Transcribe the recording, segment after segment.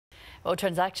Well,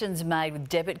 transactions made with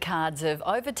debit cards have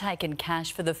overtaken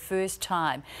cash for the first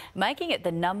time, making it the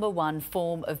 #1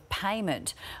 form of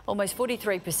payment. Almost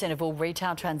 43% of all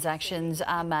retail transactions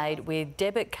are made with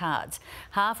debit cards.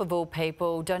 Half of all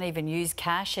people don't even use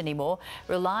cash anymore,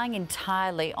 relying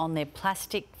entirely on their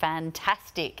plastic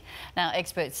fantastic. Now,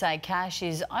 experts say cash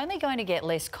is only going to get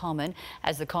less common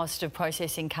as the cost of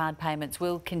processing card payments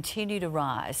will continue to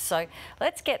rise. So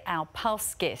let's get our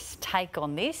Pulse guest's take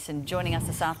on this, and joining us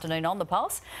this afternoon on the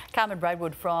Pulse, Carmen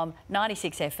Braidwood from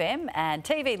 96 FM and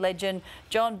TV legend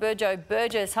John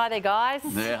Burgess. Hi there, guys.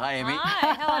 Yeah, hi, Emmy.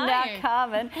 Hi, how are now,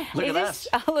 Carmen? Look at us.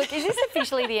 Look, is this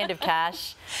officially the end of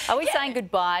cash? Are we saying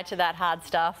goodbye to that hard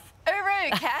stuff? Uru,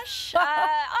 cash.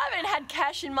 I haven't had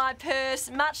cash in my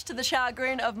purse, much to the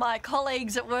chagrin of my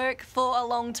colleagues at work, for a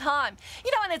long time.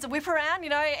 You know, when there's a whip around, you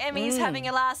know, Emmy's having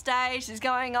her last day, she's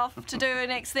going off to do her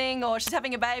next thing, or she's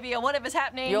having a baby, or whatever's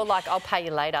happening. You're like, I'll pay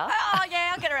you later. Oh,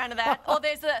 yeah, I'll get around to that. Or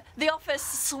there's the office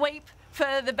sweep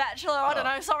for the Bachelor. I don't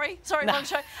know. Sorry, No. wrong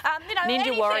show. You know, Ninja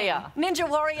anything. Warrior. Ninja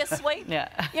Warrior sweep. Yeah.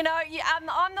 You know,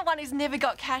 I'm the one who's never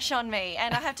got cash on me,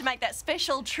 and I have to make that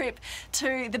special trip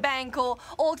to the bank or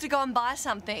to go and buy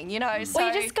something. You know. So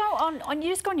well, you just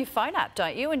go on your phone app,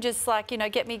 don't you? And just like, you know,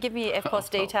 give me your EFTPOS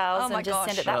details and just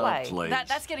send it that way. Please.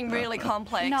 That's getting really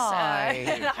complex. No.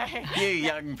 No. You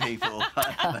young people.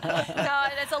 No,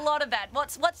 there's a lot of that.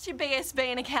 What's your BSB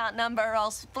and account number?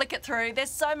 I'll flick it through. There's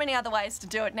so many other ways to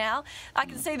do it now. I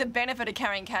can see the benefit of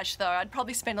carrying cash, though. I'd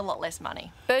probably spend a lot less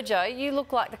money. Burjo, you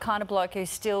look like the kind of bloke who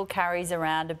still carries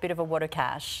around a bit of a wad of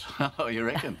cash. Oh, you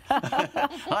reckon?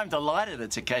 I'm delighted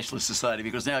it's a cashless society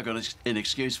because now I've got an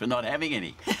excuse for not having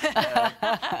any.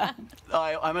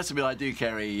 I must admit I do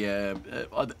carry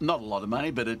not a lot of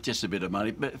money, but just a bit of money.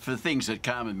 But for things that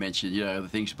Carmen mentioned, you know, the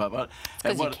things pop up.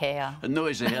 Because you care. It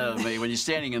annoys the hell out of me when you're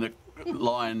standing in a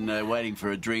line waiting for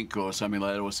a drink or something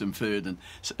like that, or some food, and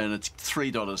it's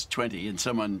 $3.20, and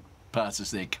someone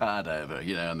passes their card over,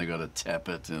 you know, and they've got to tap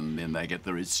it, and then they get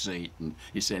the receipt, and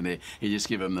you stand there, you just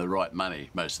give them the right money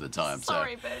most of the time.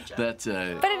 Sorry, so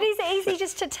Burjo. But it is easy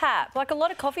just to tap. Like a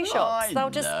lot of coffee shops, they'll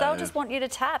know. just want you to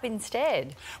tap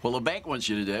instead. Well, the bank wants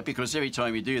you to do it because every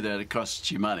time you do that, it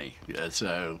costs you money.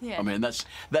 So, yeah. I mean,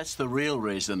 that's the real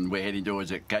reason we're heading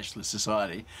towards a cashless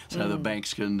society, so the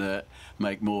banks can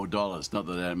make more dollars. Not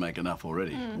that they don't make enough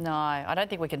already. No, I don't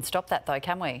think we can stop that, though,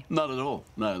 can we? Not at all.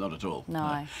 No, not at all.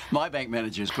 No. My bank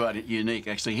manager is quite unique,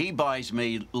 actually. He buys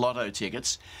me lotto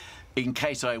tickets in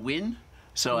case I win,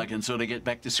 so I can sort of get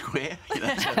back to square. You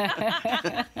know,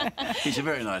 so. He's a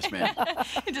very nice man.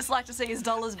 He'd just like to see his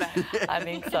dollars back. I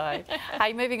think so.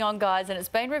 Hey, moving on, guys, and it's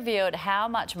been revealed how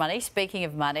much money, speaking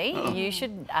of money, you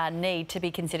should need to be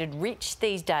considered rich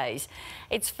these days.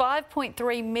 It's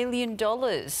 $5.3 million.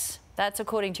 That's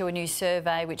according to a new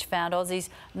survey which found Aussies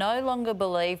no longer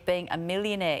believe being a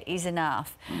millionaire is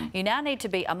enough. You now need to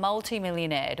be a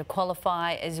multi-millionaire to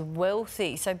qualify as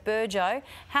wealthy. So, Burjo,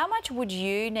 how much would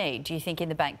you need, do you think, in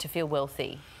the bank to feel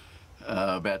wealthy?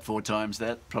 About 4 times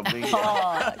that, probably.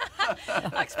 I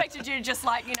expected you to just,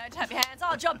 like, you know, tap your hands.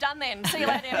 Oh, job done then. See you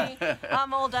later, Emmy.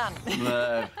 I'm all done.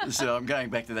 So I'm going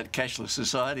back to that cashless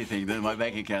society thing. Then my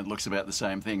bank account looks about the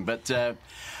same thing. But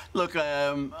look,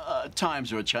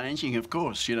 times are changing, of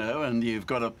course, you know, and you've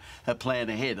got a plan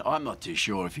ahead. I'm not too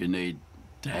sure if you need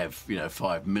to have, you know,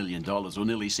 $5 million or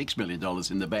nearly $6 million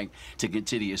in the bank to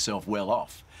consider yourself well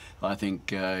off. I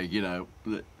think, you know,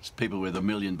 people with $1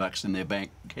 million in their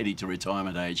bank heading to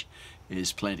retirement age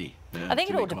is plenty. I think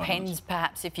it all depends,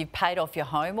 perhaps, if you've paid off your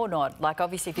home or not. Like,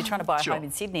 obviously, if you're trying to buy a home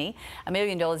in Sydney, $1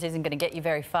 million isn't going to get you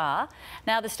very far.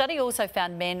 Now, the study also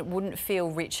found men wouldn't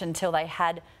feel rich until they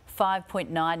had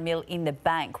 5.9 mil in the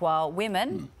bank, while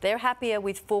women, they're happier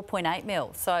with 4.8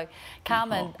 mil. So,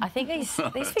 Carmen, I think these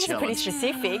figures are pretty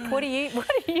specific. What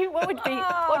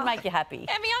would make you happy?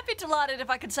 Emmy, I'd be delighted if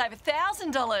I could save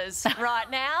 $1,000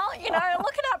 right now. You know,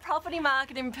 look at our property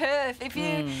market in Perth.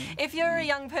 If you're a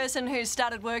young person who's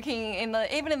started working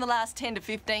even in the last 10 to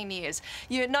 15 years,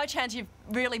 no chance you've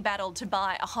really battled to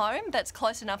buy a home that's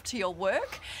close enough to your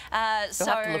work. You'll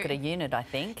have to look at a unit, I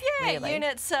think. Yeah, really.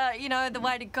 Units, you know, the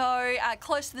way to go.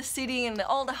 Close to the city and the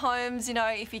older homes, you know,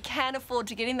 if you can afford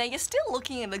to get in there, you're still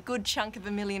looking at a good chunk of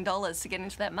 $1 million to get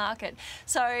into that market.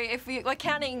 So if we're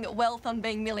counting wealth on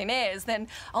being millionaires, then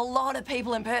a lot of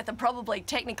people in Perth are probably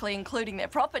technically, including their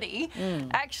property,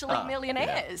 actually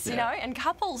millionaires, you know, and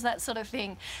couples, that sort of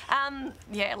thing.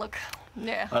 Yeah, look,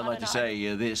 yeah. I'd like to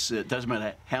say this, it doesn't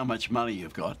matter how much money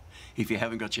you've got, if you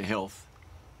haven't got your health,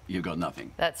 you've got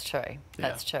nothing. That's true.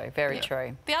 That's true. Very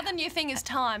true. The other new thing is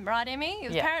time, right, Emmy?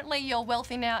 Apparently you're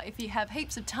wealthy now if you have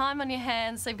heaps of time on your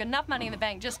hands, so you've got enough money in the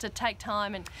bank just to take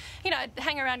time and, you know,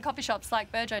 hang around coffee shops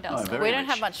like Burjo does. Oh, we don't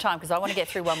have much time because I want to get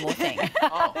through one more thing.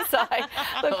 So,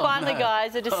 look, finally,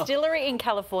 guys, a distillery in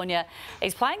California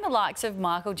is playing the likes of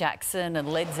Michael Jackson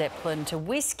and Led Zeppelin to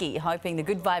whiskey, hoping the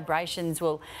good vibrations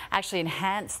will actually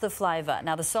enhance the flavour.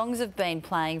 Now, the songs have been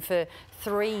playing for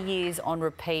 3 years on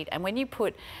repeat, and when you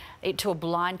put it to a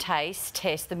blind taste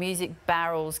test, the music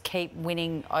barrels keep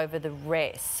winning over the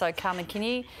rest. So, Carmen, can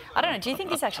you... I don't know, do you think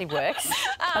this actually works?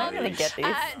 I don't really get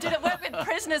this. Did it work with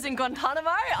prisoners in Guantanamo?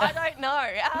 I don't know.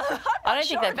 I don't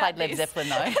think they played Led Zeppelin,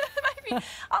 though. Maybe.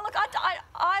 Oh, look,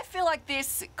 I feel like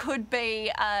this could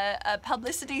be a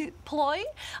publicity ploy.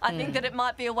 I think that it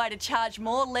might be a way to charge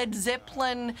more. Led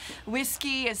Zeppelin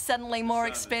whiskey is suddenly more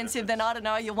expensive than, I don't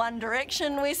know, your One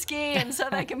Direction whiskey, and so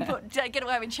they can get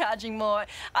away with charging more.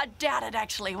 I doubt it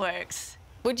actually works.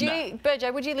 Would you,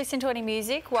 Burjo, would you listen to any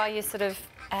music while you're sort of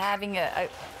having a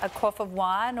quaff of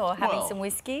wine or having some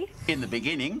whiskey? In the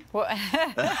beginning. Well,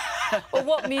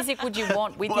 what music would you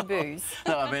want with your booze?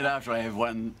 No, I mean, after I have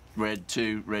 1 red,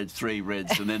 2 red, 3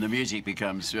 reds, and then the music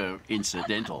becomes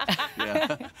incidental.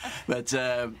 But,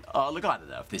 oh, look, I don't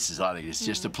know if this is, I think it's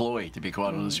just a ploy, to be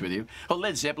quite honest with you. Well,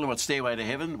 Led Zeppelin, what, Stairway to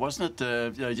Heaven, wasn't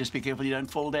it? You know, just be careful you don't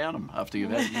fall down them after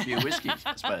you've had a few whiskeys,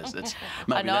 I suppose.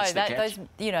 Maybe that's the catch. Those,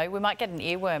 you know, we might get an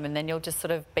earworm and then you'll just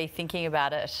sort of be thinking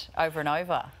about it over and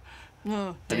over.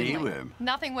 An earworm?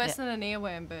 Nothing worse than an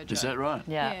earworm, Burjo. Is that right?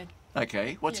 Yeah.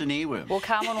 Okay, what's an earworm? Well,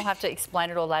 Carmen will have to explain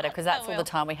it all later because that's all the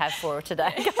time we have for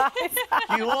today, guys.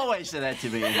 You always say that to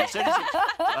me.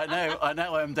 I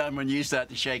know I'm done when you start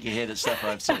to shake your head at stuff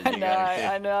I've said.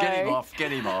 I know. Get him off,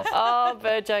 get him off. Oh,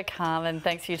 Burjo, Carmen,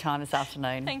 thanks for your time this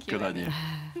afternoon. Thank you. Good idea.